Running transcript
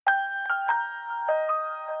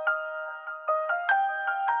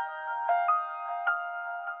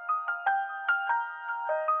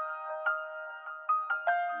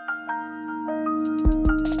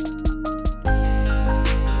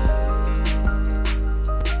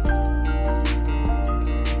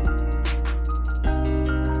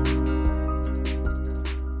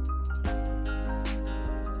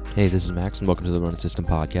Hey, this is Max, and welcome to the Running System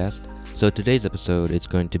podcast. So today's episode is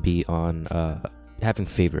going to be on having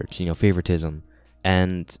favorites, favoritism.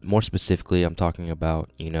 And more specifically, I'm talking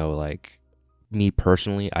about, like me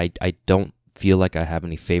personally, I don't feel like I have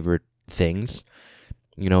any favorite things.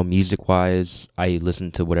 Music-wise, I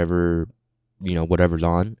listen to whatever's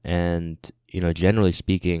on. And, generally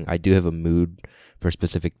speaking, I do have a mood for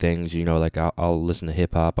specific things. Like I'll listen to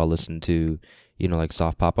hip-hop, I'll listen to, like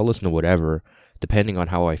soft pop, I'll listen to whatever, depending on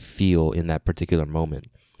how I feel in that particular moment.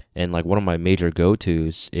 And like one of my major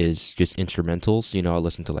go-tos is just instrumentals. I'll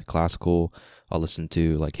listen to like classical, I'll listen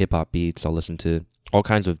to like hip-hop beats, I'll listen to all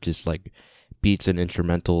kinds of just like beats and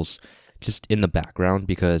instrumentals just in the background,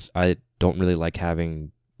 because I don't really like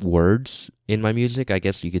having words in my music. I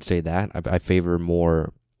guess you could say that. I favor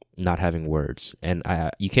more not having words. And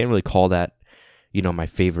you can't really call that, my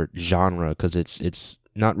favorite genre, because it's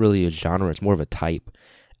not really a genre, it's more of a type.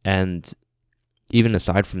 And even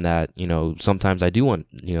aside from that, sometimes I do want,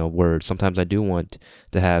 words. Sometimes I do want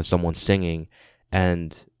to have someone singing,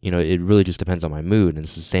 and, it really just depends on my mood. And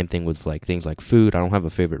it's the same thing with like things like food. I don't have a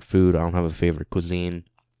favorite food. I don't have a favorite cuisine.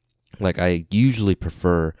 Like I usually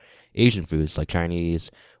prefer Asian foods like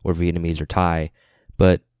Chinese or Vietnamese or Thai,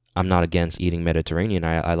 but I'm not against eating Mediterranean.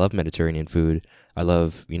 I love Mediterranean food. I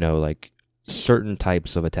love, like certain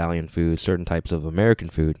types of Italian food, certain types of American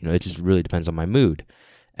food. It just really depends on my mood.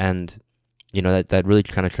 And that really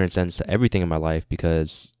kind of transcends to everything in my life,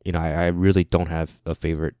 because, I really don't have a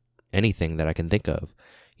favorite anything that I can think of.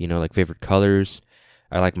 Like favorite colors,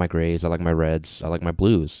 I like my grays, I like my reds, I like my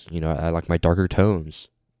blues, I like my darker tones.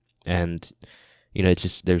 And, it's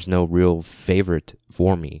just, there's no real favorite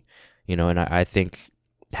for me, and I think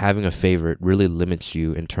having a favorite really limits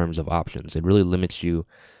you in terms of options. It really limits you,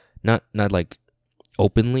 not like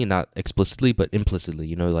openly, not explicitly, but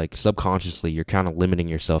implicitly, like subconsciously, you're kind of limiting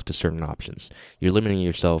yourself to certain options. You're limiting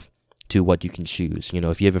yourself to what you can choose.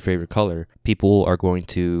 If you have a favorite color, people are going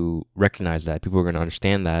to recognize that. People are going to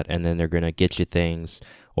understand that, and then they're going to get you things,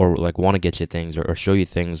 or like want to get you things, or show you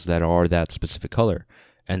things that are that specific color.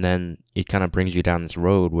 And then it kind of brings you down this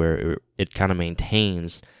road where it kind of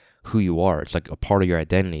maintains who you are. It's like a part of your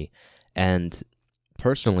identity. And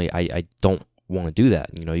personally, I don't want to do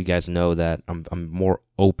that. You guys know that I'm more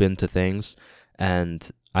open to things, and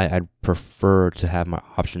I'd prefer to have my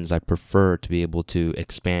options. I'd prefer to be able to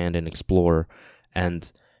expand and explore. And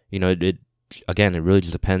it really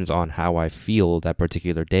just depends on how I feel that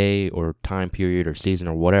particular day or time period or season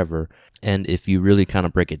or whatever. And if you really kind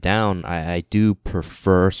of break it down, I do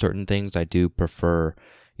prefer certain things. I do prefer,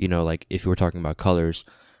 like if you were talking about colors,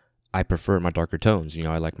 I prefer my darker tones.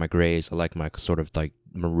 I like my grays. I like my sort of like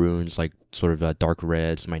maroons, like sort of dark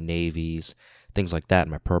reds, my navies, things like that,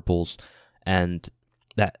 my purples. And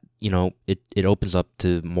that, it opens up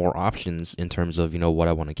to more options in terms of, what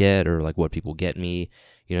I want to get, or like what people get me,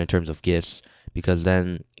 in terms of gifts, because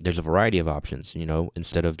then there's a variety of options,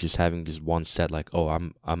 instead of just having just one set, like, oh,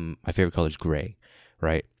 I'm my favorite color is gray,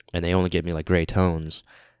 right? And they only get me like gray tones.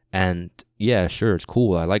 And yeah, sure, it's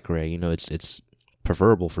cool. I like gray, it's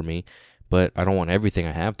preferable for me, but I don't want everything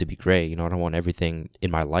I have to be gray. I don't want everything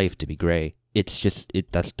in my life to be gray. It's just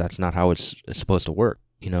that's not how it's supposed to work,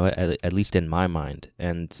 at least in my mind.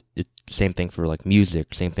 And same thing for like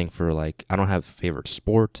music, same thing for like, I don't have a favorite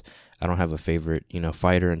sport. I don't have a favorite,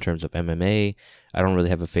 fighter in terms of MMA. I don't really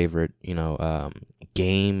have a favorite,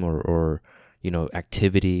 game or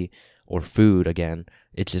activity or food. Again,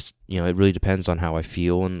 it just, it really depends on how I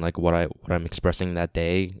feel and like what I'm expressing that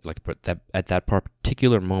day, like that at that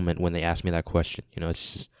particular moment when they ask me that question.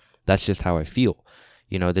 That's just how I feel.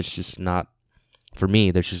 There's just not, for me,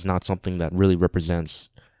 there's just not something that really represents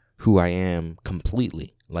who I am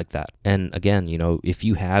completely like that. And again, if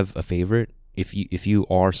you have a favorite, if you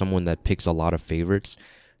are someone that picks a lot of favorites,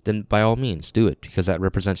 then by all means do it, because that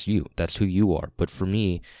represents you. That's who you are. But for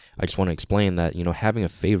me, I just want to explain that, having a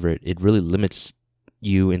favorite, it really limits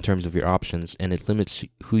you in terms of your options, and it limits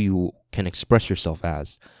who you can express yourself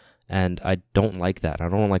as. And I don't like that. I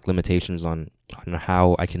don't like limitations on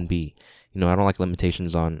how I can be. I don't like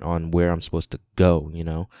limitations on where I'm supposed to go,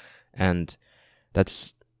 and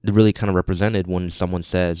that's really kind of represented when someone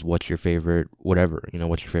says, what's your favorite whatever,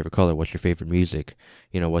 what's your favorite color, what's your favorite music,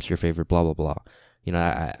 what's your favorite blah, blah, blah.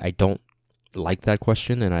 I don't like that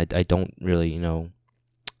question, and I don't really,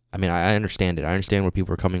 I understand it. I understand where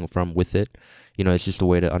people are coming from with it. It's just a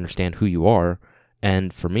way to understand who you are.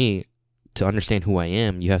 And for me, to understand who I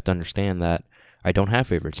am, you have to understand that I don't have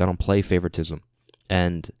favorites. I don't play favoritism.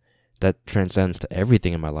 And that transcends to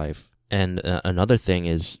everything in my life. And another thing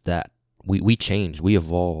is that we change, we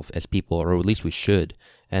evolve as people, or at least we should.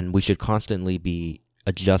 And we should constantly be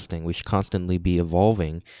adjusting. We should constantly be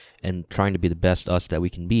evolving and trying to be the best us that we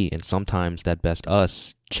can be. And sometimes that best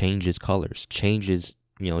us changes colors, changes,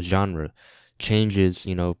 genre, changes,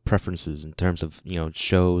 preferences in terms of,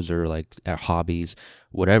 shows or like hobbies,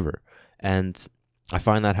 whatever. And I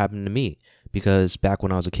find that happened to me because back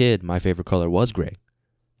when I was a kid, my favorite color was gray.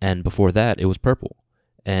 And before that, it was purple.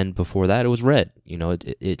 And before that, it was red.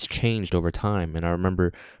 It's changed over time. And I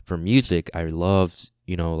remember for music, I loved,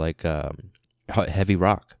 heavy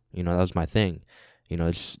rock. That was my thing.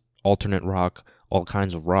 It's alternate rock, all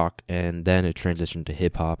kinds of rock. And then it transitioned to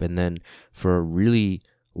hip hop. And then for a really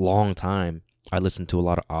long time, I listened to a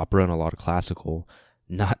lot of opera and a lot of classical,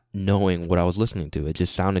 not knowing what I was listening to. It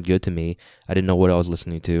just sounded good to me. I didn't know what I was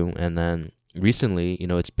listening to. And then recently,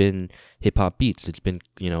 it's been hip hop beats. It's been,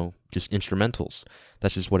 just instrumentals.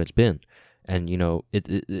 That's just what it's been. And,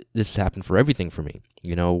 this happened for everything for me.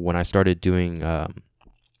 When I started doing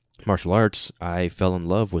martial arts, I fell in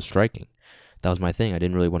love with striking. That was my thing. I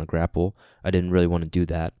didn't really want to grapple. I didn't really want to do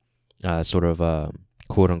that sort of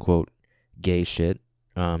quote unquote gay shit.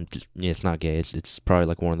 It's not gay. It's probably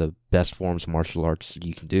like one of the best forms of martial arts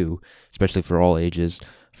you can do, especially for all ages,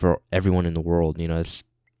 for everyone in the world. It's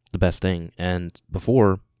the best thing. And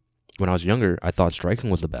before, when I was younger, I thought striking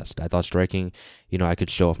was the best. I thought striking, I could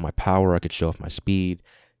show off my power, I could show off my speed,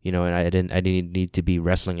 and I didn't need to be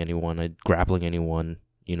wrestling anyone, grappling anyone,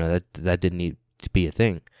 that didn't need to be a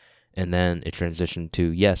thing. And then it transitioned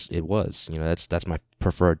to, yes, it was, that's my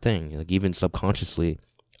preferred thing. Like even subconsciously,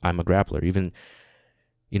 I'm a grappler. Even,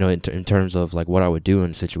 in terms of like what I would do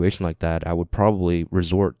in a situation like that, I would probably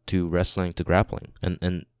resort to wrestling to grappling.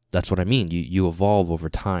 And that's what I mean. You evolve over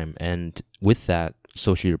time. And with that,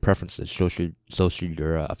 so should your preferences, so should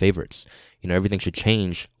your favorites. Everything should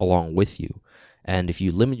change along with you. And if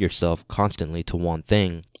you limit yourself constantly to one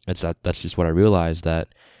thing, that's just what I realized,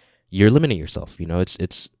 that you're limiting yourself.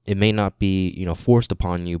 It may not be, forced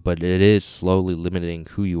upon you, but it is slowly limiting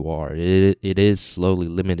who you are. It is slowly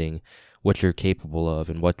limiting what you're capable of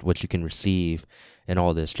and what you can receive and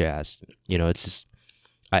all this jazz. It's just,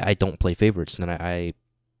 I don't play favorites, and I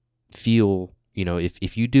feel,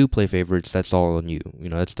 if you do play favorites, that's all on you.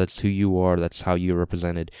 That's who you are. That's how you're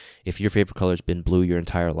represented. If your favorite color's been blue your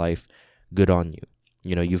entire life, good on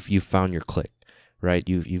you. You've found your clique, right?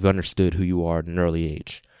 You've understood who you are at an early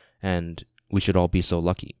age, and we should all be so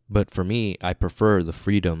lucky. But for me, I prefer the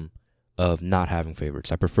freedom of not having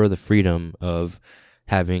favorites. I prefer the freedom of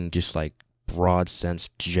having just like broad sense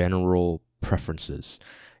general preferences.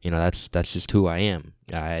 That's just who I am.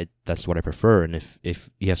 That's what I prefer. And if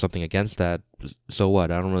you have something against that, so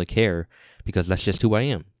what? I don't really care, because that's just who I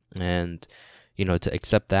am. And, to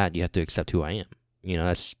accept that, you have to accept who I am.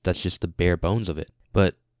 That's just the bare bones of it.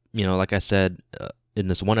 But, like I said, in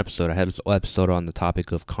this one episode, I had this episode on the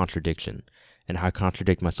topic of contradiction and how I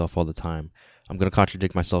contradict myself all the time. I'm going to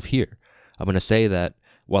contradict myself here. I'm going to say that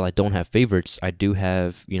while I don't have favorites, I do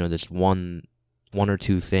have, this one or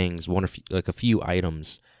two things, like a few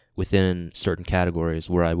items within certain categories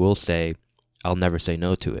where I will say I'll never say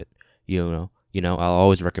no to it. I'll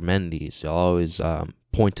always recommend these. I'll always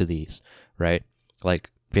point to these, right?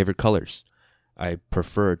 Like favorite colors. I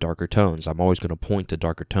prefer darker tones. I'm always going to point to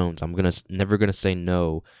darker tones. I'm never going to say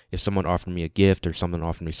no. If someone offered me a gift or someone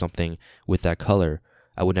offered me something with that color,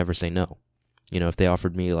 I would never say no. If they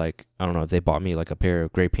offered me like, I don't know, if they bought me like a pair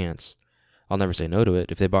of gray pants, I'll never say no to it.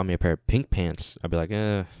 If they bought me a pair of pink pants, I'd be like,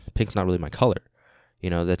 pink's not really my color.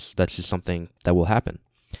 That's just something that will happen.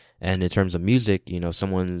 And in terms of music,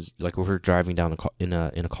 someone's like, if we're driving down in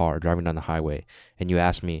a car, driving down the highway, and you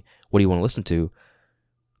ask me, what do you want to listen to?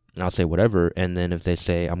 And I'll say whatever. And then if they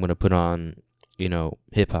say, I'm going to put on,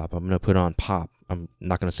 hip hop, I'm going to put on pop, I'm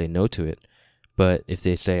not going to say no to it. But if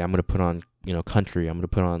they say, I'm going to put on, country, I'm going to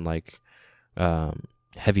put on like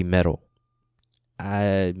heavy metal,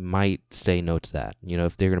 I might say no to that.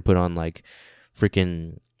 If they're going to put on like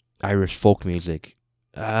freaking Irish folk music,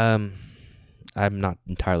 I'm not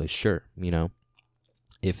entirely sure.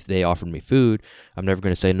 If they offered me food, I'm never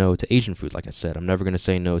going to say no to Asian food. Like I said, I'm never going to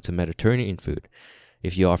say no to Mediterranean food.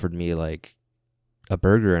 If you offered me like a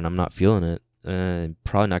burger and I'm not feeling it, I'm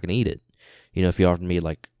probably not going to eat it. If you offered me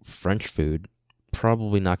like French food,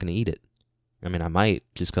 probably not going to eat it. I mean, I might,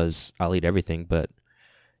 just because I'll eat everything, but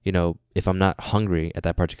if I'm not hungry at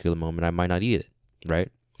that particular moment, I might not eat it, right?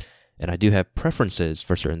 And I do have preferences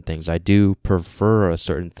for certain things. I do prefer a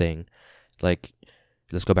certain thing. Like,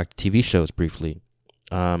 let's go back to TV shows briefly.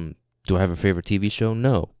 Do I have a favorite TV show?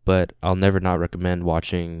 No, but I'll never not recommend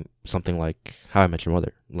watching something like How I Met Your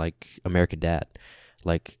Mother, like American Dad,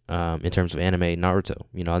 like in terms of anime, Naruto.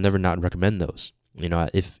 I'll never not recommend those.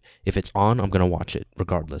 If it's on, I'm gonna watch it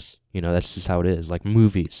regardless. That's just how it is. Like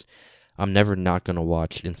movies, I'm never not gonna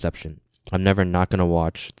watch Inception. I'm never not gonna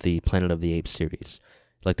watch the Planet of the Apes series,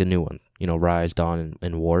 like the new one. Rise, Dawn,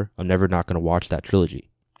 and War. I'm never not gonna watch that trilogy.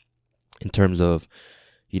 In terms of,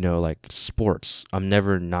 like sports, I'm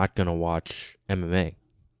never not gonna watch MMA.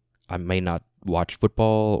 I may not watch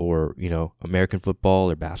football or American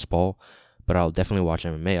football or basketball, but I'll definitely watch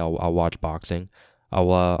MMA. I'll watch boxing. I'll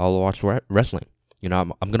watch wrestling.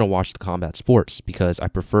 I'm gonna watch the combat sports because I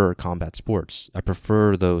prefer combat sports. I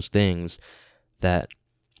prefer those things that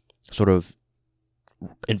sort of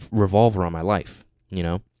revolve around my life.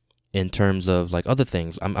 In terms of like other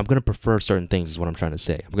things, I'm gonna prefer certain things. Is what I'm trying to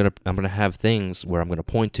say. I'm gonna have things where I'm gonna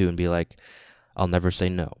point to and be like, I'll never say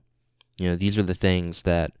no. These are the things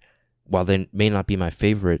that, while they may not be my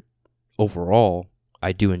favorite overall,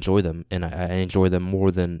 I do enjoy them, and I enjoy them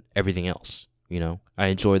more than everything else. I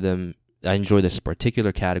enjoy them. I enjoy this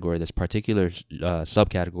particular category, this particular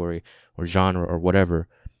subcategory or genre or whatever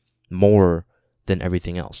more than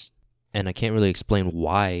everything else. And I can't really explain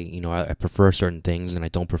why, I prefer certain things and I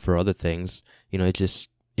don't prefer other things.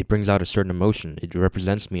 It brings out a certain emotion. It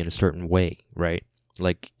represents me in a certain way, right?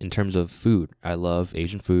 Like in terms of food, I love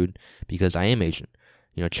Asian food because I am Asian.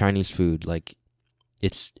 Chinese food, like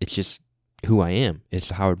it's just who I am. It's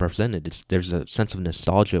how I'm represented. There's a sense of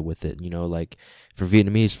nostalgia with it. Like for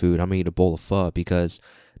Vietnamese food, I'm gonna eat a bowl of pho because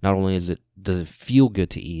not only does it feel good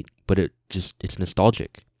to eat, but it's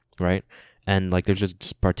nostalgic, right? And like there's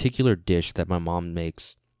this particular dish that my mom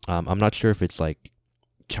makes. I'm not sure if it's like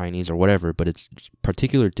Chinese or whatever, but it's a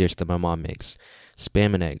particular dish that my mom makes.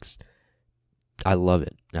 Spam and eggs. I love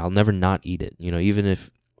it. I'll never not eat it. Even if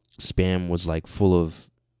spam was like full of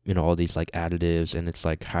all these like additives and it's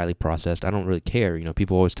like highly processed, I don't really care.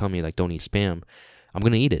 People always tell me like don't eat spam. I'm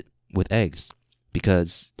gonna eat it with eggs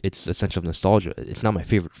because it's a sense of nostalgia. It's not my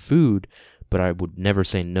favorite food, but I would never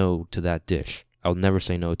say no to that dish. I'll never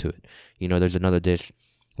say no to it. There's another dish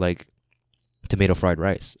like tomato fried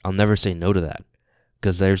rice. I'll never say no to that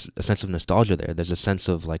because there's a sense of nostalgia there. There's a sense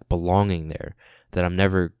of like belonging there that I'm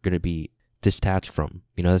never gonna be detached from.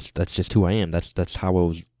 That's just who I am. That's how I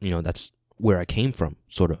was. That's where I came from,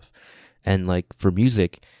 sort of. And like for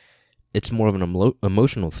music, it's more of an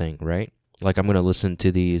emotional thing, right? Like I'm gonna listen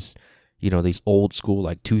to these old school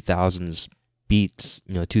like 2000s beats,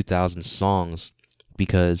 2000s songs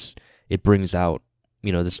because it brings out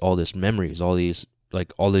all this memories, all these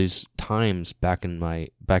times back in my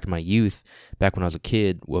youth, back when I was a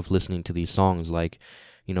kid, of listening to these songs like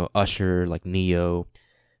Usher, like Neo,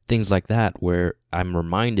 things like that, where I'm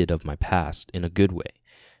reminded of my past in a good way.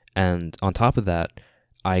 And on top of that,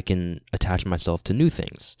 I can attach myself to new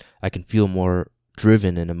things. I can feel more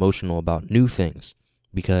driven and emotional about new things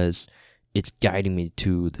because it's guiding me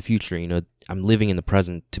to the future. I'm living in the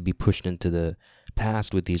present to be pushed into the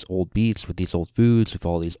past with these old beats, with these old foods, with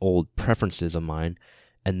all these old preferences of mine.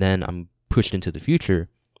 And then I'm pushed into the future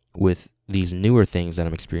with these newer things that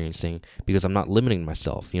I'm experiencing because I'm not limiting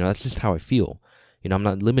myself. That's just how I feel. I'm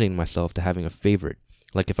not limiting myself to having a favorite.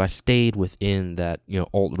 Like if I stayed within that,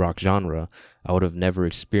 alt rock genre, I would have never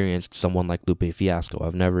experienced someone like Lupe Fiasco.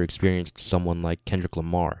 I've never experienced someone like Kendrick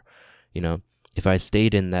Lamar. If I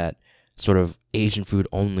stayed in that sort of Asian food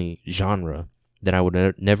only genre, then I would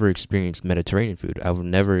never experience Mediterranean food. I would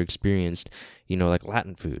never experienced, like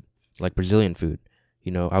Latin food, like Brazilian food.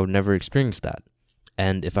 I would never experience that.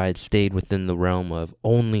 And if I had stayed within the realm of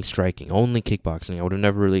only striking, only kickboxing, I would have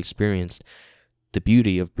never really experienced the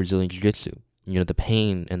beauty of Brazilian Jiu-Jitsu. The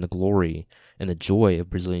pain and the glory and the joy of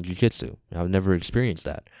Brazilian Jiu-Jitsu. I've never experienced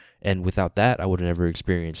that. And without that, I would have never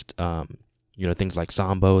experienced, things like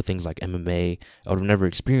Sambo, things like MMA. I would have never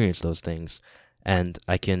experienced those things. And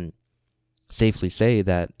I can safely say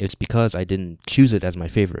that it's because I didn't choose it as my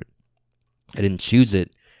favorite. I didn't choose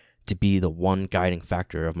it to be the one guiding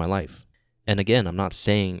factor of my life. And again, I'm not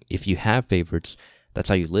saying if you have favorites, that's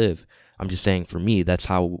how you live. I'm just saying for me, that's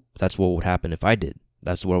what would happen if I did.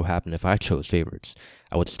 That's what would happen if I chose favorites.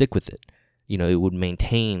 I would stick with it. It would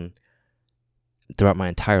maintain throughout my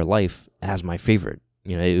entire life as my favorite.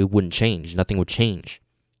 It wouldn't change. Nothing would change.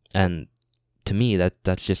 And to me,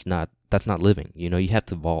 that's not living. You have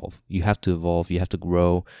to evolve. You have to evolve. You have to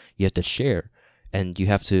grow. You have to share. And you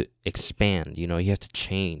have to expand. You have to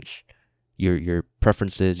change your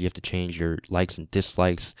preferences. You have to change your likes and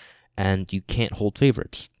dislikes. And you can't hold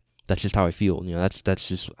favorites. That's just how I feel. That's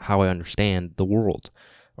just how I understand the world,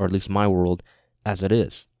 or at least my world as it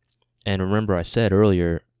is. And remember, I said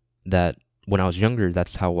earlier that when I was younger,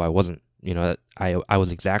 that's how I wasn't. I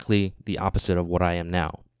was exactly the opposite of what I am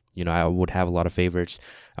now. I would have a lot of favorites.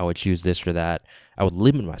 I would choose this or that. I would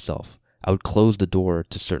limit myself. I would close the door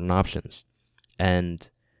to certain options. And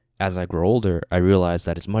as I grow older, I realize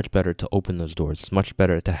that it's much better to open those doors. It's much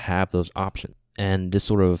better to have those options. And this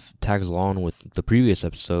sort of tags along with the previous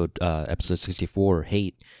episode, episode 64,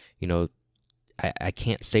 hate. You know, I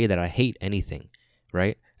can't say that I hate anything,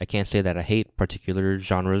 right? I can't say that I hate particular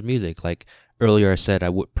genres of music. Like earlier I said,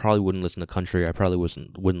 probably wouldn't listen to country. I probably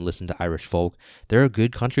wouldn't listen to Irish folk. There are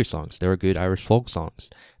good country songs. There are good Irish folk songs.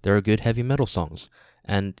 There are good heavy metal songs.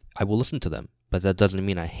 And I will listen to them. But that doesn't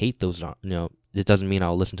mean I hate those, it doesn't mean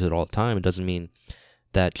I'll listen to it all the time. It doesn't mean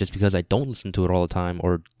that just because I don't listen to it all the time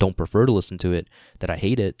or don't prefer to listen to it, that I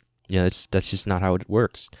hate it. That's just not how it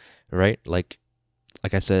works, right? Like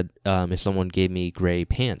I said, if someone gave me gray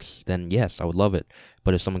pants, then yes, I would love it.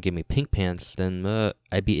 But if someone gave me pink pants, then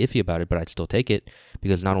I'd be iffy about it, but I'd still take it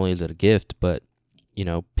because not only is it a gift, but,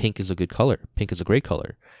 pink is a good color. Pink is a great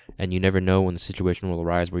color. And you never know when the situation will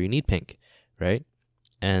arise where you need pink, right?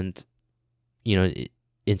 And,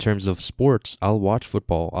 in terms of sports, I'll watch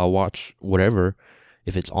football. I'll watch whatever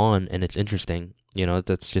if it's on and it's interesting.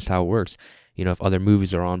 That's just how it works. If other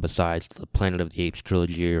movies are on besides the Planet of the Apes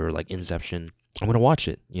trilogy or like Inception, I'm going to watch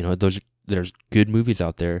it. There's good movies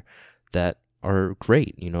out there that are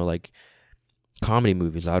great, like comedy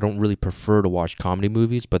movies. I don't really prefer to watch comedy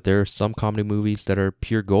movies, but there are some comedy movies that are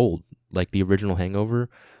pure gold, like the original Hangover.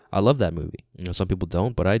 I love that movie. Some people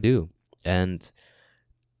don't, but I do. And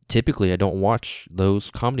typically I don't watch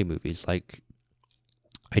those comedy movies. Like,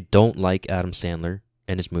 I don't like Adam Sandler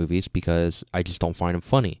and his movies because I just don't find him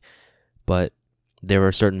funny. But there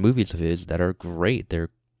are certain movies of his that are great. They're,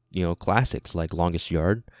 classics, like Longest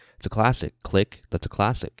Yard. It's a classic. Click, that's a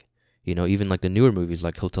classic. Even like the newer movies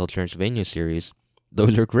like Hotel Transylvania series,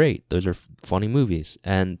 those are great. Those are funny movies.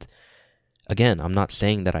 And again, I'm not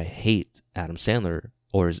saying that I hate Adam Sandler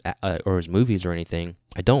or his movies or anything.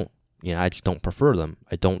 I don't. I just don't prefer them.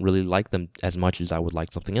 I don't really like them as much as I would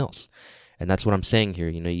like something else. And that's what I'm saying here.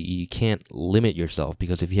 You can't limit yourself,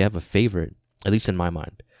 because if you have a favorite, at least in my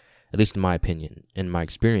mind, at least in my opinion, in my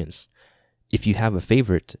experience, if you have a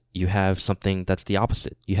favorite, you have something that's the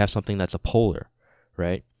opposite. You have something that's a polar,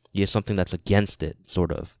 right? You have something that's against it,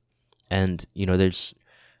 sort of. And,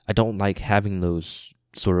 I don't like having those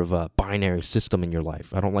sort of a binary system in your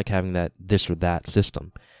life. I don't like having that this or that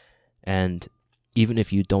system. And even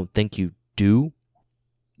if you don't think you do,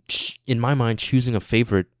 in my mind, choosing a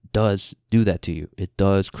favorite does do that to you. It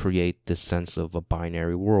does create this sense of a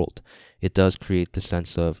binary world. It does create the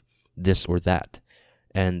sense of this or that.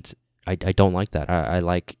 And I don't like that. I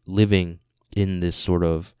like living in this sort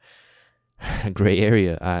of gray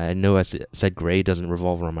area. I know I said gray doesn't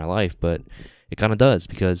revolve around my life, but it kind of does,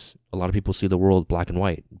 because a lot of people see the world black and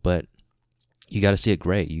white. But you got to see it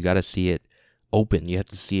gray. You got to see it open. You have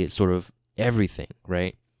to see it sort of everything,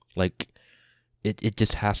 right? Like, it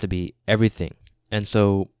just has to be everything. And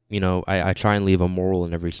so, I try and leave a moral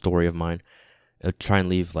in every story of mine. I try and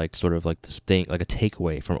leave like sort of like this thing, like a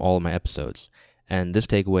takeaway from all of my episodes. And this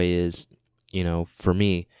takeaway is, for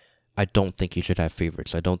me, I don't think you should have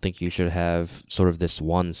favorites. I don't think you should have sort of this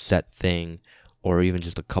one set thing, or even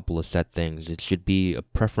just a couple of set things. It should be a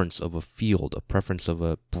preference of a field, a preference of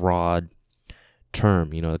a broad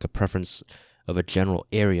term, like a preference of a general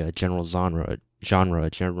area, a general genre, a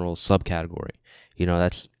general subcategory.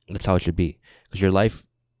 That's how it should be. Because your life,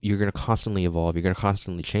 you're going to constantly evolve, you're going to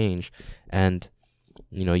constantly change, and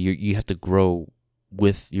you have to grow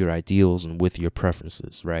with your ideals and with your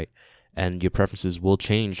preferences, right? And your preferences will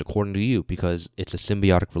change according to you, because it's a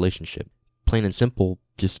symbiotic relationship. Plain and simple,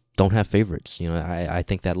 just don't have favorites. I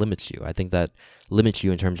think that limits you. I think that limits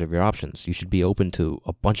you in terms of your options. You should be open to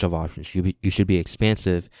a bunch of options. You should be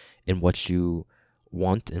expansive in what you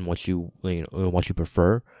want and what you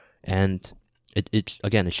prefer. And it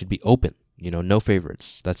should be open. No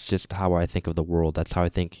favorites. That's just how I think of the world. That's how I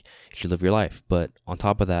think you should live your life. But on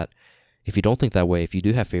top of that, if you don't think that way, if you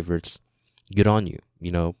do have favorites, good on you.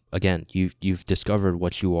 Again, you've discovered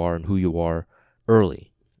what you are and who you are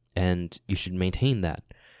early, and you should maintain that.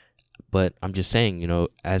 But I'm just saying,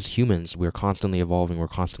 as humans, we're constantly evolving, we're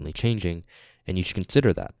constantly changing, and you should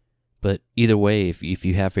consider that. But either way, if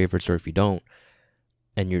you have favorites or if you don't,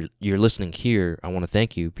 and you're listening here, I want to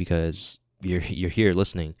thank you, because you're here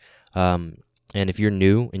listening. And if you're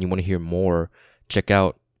new and you want to hear more, check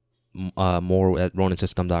out more at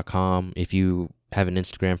RoninSystem.com. If you have an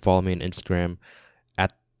Instagram, follow me on Instagram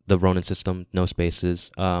at The Ronin System, no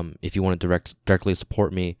spaces. If you want to directly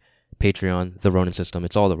support me, Patreon, The Ronin System.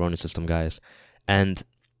 It's all The Ronin System, guys. And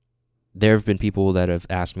there have been people that have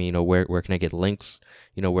asked me, where can I get links?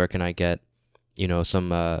 Where can I get,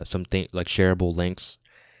 something like shareable links?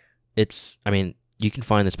 you can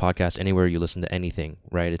find this podcast anywhere you listen to anything,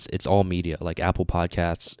 right? It's all media. Like Apple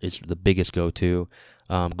Podcasts is the biggest go-to,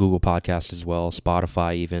 Google Podcasts as well,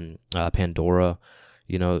 Spotify, even Pandora,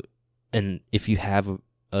 you know. And if you have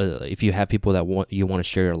people that you want to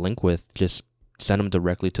share a link with, just send them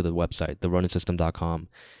directly to the website, therunnitsystem.com.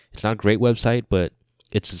 It's not a great website, but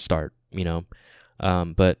it's a start, you know.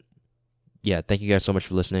 But yeah, thank you guys so much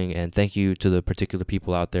for listening, and thank you to the particular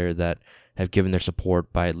people out there that have given their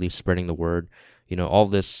support by at least spreading the word. You know, all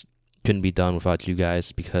this couldn't be done without you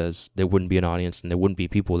guys, because there wouldn't be an audience and there wouldn't be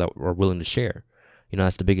people that are willing to share. You know,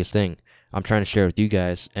 that's the biggest thing. I'm trying to share with you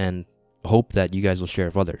guys and hope that you guys will share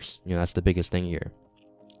with others. You know, that's the biggest thing here.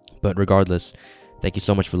 But regardless, thank you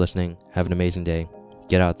so much for listening. Have an amazing day.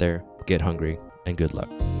 Get out there, get hungry, and good luck.